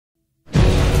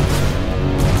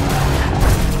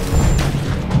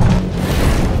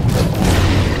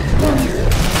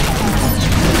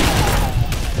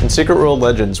Secret World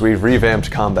Legends, we've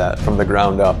revamped combat from the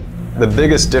ground up. The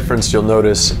biggest difference you'll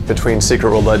notice between Secret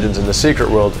World Legends and the Secret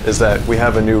World is that we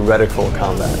have a new reticle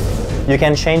combat. You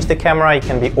can change the camera, it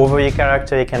can be over your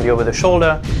character, it can be over the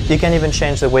shoulder, you can even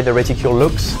change the way the reticule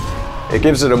looks. It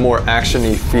gives it a more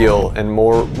action-y feel and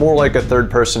more like a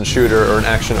third-person shooter or an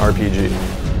action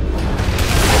RPG.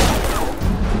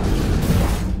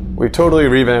 We've totally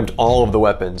revamped all of the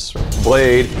weapons.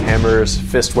 Blade, hammers,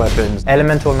 fist weapons,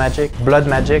 Elemental magic, blood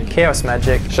magic, chaos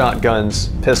magic, shotguns,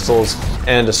 pistols,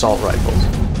 and assault rifles.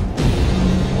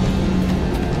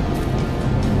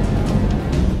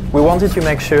 We wanted to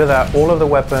make sure that all of the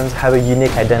weapons have a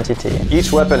unique identity.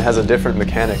 Each weapon has a different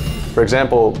mechanic. For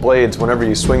example, blades, whenever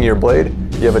you swing your blade,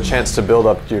 you have a chance to build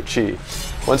up your chi.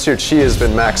 Once your chi has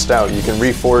been maxed out, you can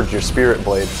reforge your spirit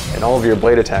blade, and all of your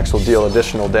blade attacks will deal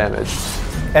additional damage.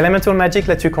 Elemental magic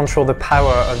lets you control the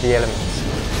power of the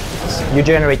elements. You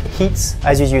generate heat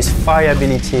as you use fire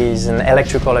abilities and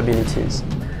electrical abilities.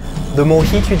 The more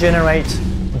heat you generate,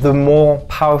 the more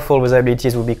powerful those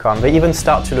abilities will become. They even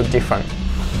start to look different.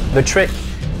 The trick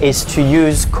is to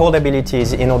use cold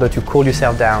abilities in order to cool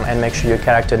yourself down and make sure your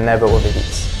character never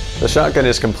overheats. The shotgun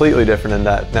is completely different in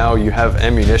that now you have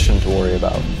ammunition to worry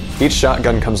about. Each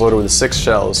shotgun comes loaded with 6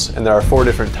 shells, and there are 4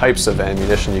 different types of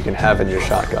ammunition you can have in your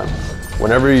shotgun.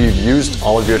 Whenever you've used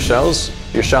all of your shells,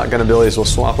 your shotgun abilities will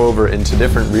swap over into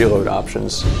different reload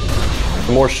options.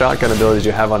 The more shotgun abilities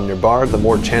you have on your bar, the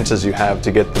more chances you have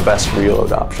to get the best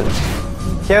reload options.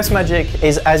 Chaos magic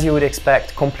is, as you would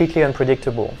expect, completely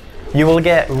unpredictable. You will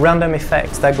get random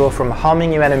effects that go from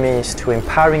harming your enemies to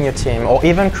empowering your team, or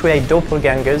even create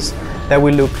doppelgangers that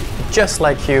will look just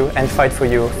like you and fight for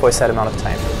you for a set amount of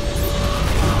time.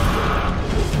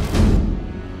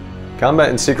 Combat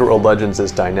in Secret World Legends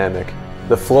is dynamic.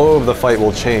 The flow of the fight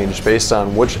will change based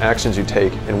on which actions you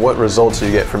take and what results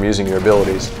you get from using your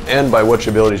abilities, and by which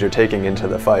abilities you're taking into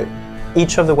the fight.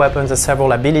 Each of the weapons has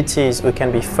several abilities which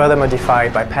can be further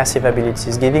modified by passive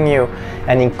abilities, giving you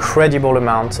an incredible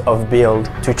amount of build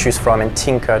to choose from and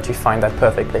tinker to find that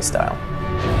perfect playstyle.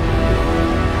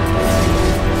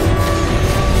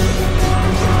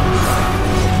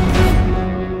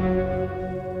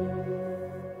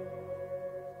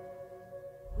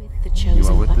 You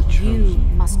are with the chosen. You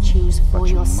must choose for But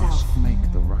you yourself. must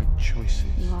make the right choices.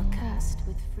 You are cursed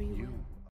with free will.